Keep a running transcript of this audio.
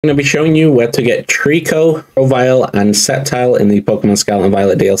I'm going to be showing you where to get Treecko, Grovyle and Sceptile in the Pokemon Scarlet and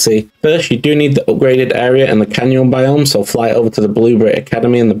Violet DLC. First, you do need the upgraded area in the Canyon biome, so fly over to the Blueberry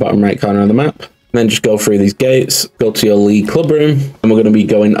Academy in the bottom right corner of the map. And then just go through these gates, go to your League Club Room, and we're going to be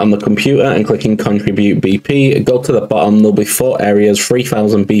going on the computer and clicking Contribute BP. Go to the bottom, there'll be 4 areas,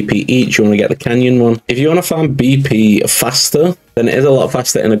 3000 BP each. You want to get the Canyon one. If you want to farm BP faster, then it is a lot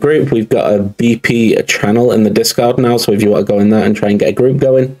faster in a group. We've got a BP channel in the Discord now, so if you want to go in there and try and get a group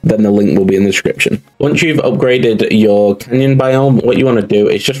going, then the link will be in the description. Once you've upgraded your Canyon biome, what you want to do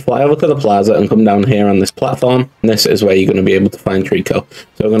is just fly over to the plaza and come down here on this platform. And this is where you're going to be able to find Treecko.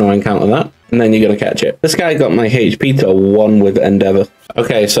 So we're going to encounter that, and then you're going to catch it. This guy got my HP to 1 with Endeavor.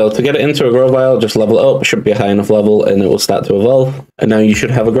 Okay, so to get it into a Grovyle, just level it up. It should be a high enough level and it will start to evolve. And now you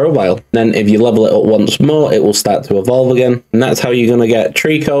should have a Grovyle. Then if you level it up once more, it will start to evolve again. And that's how you're going to get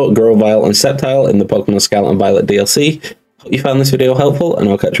Treecko, Grovyle and Sceptile in the Pokemon Scarlet and Violet DLC. Hope you found this video helpful, and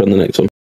I'll catch you on the next one.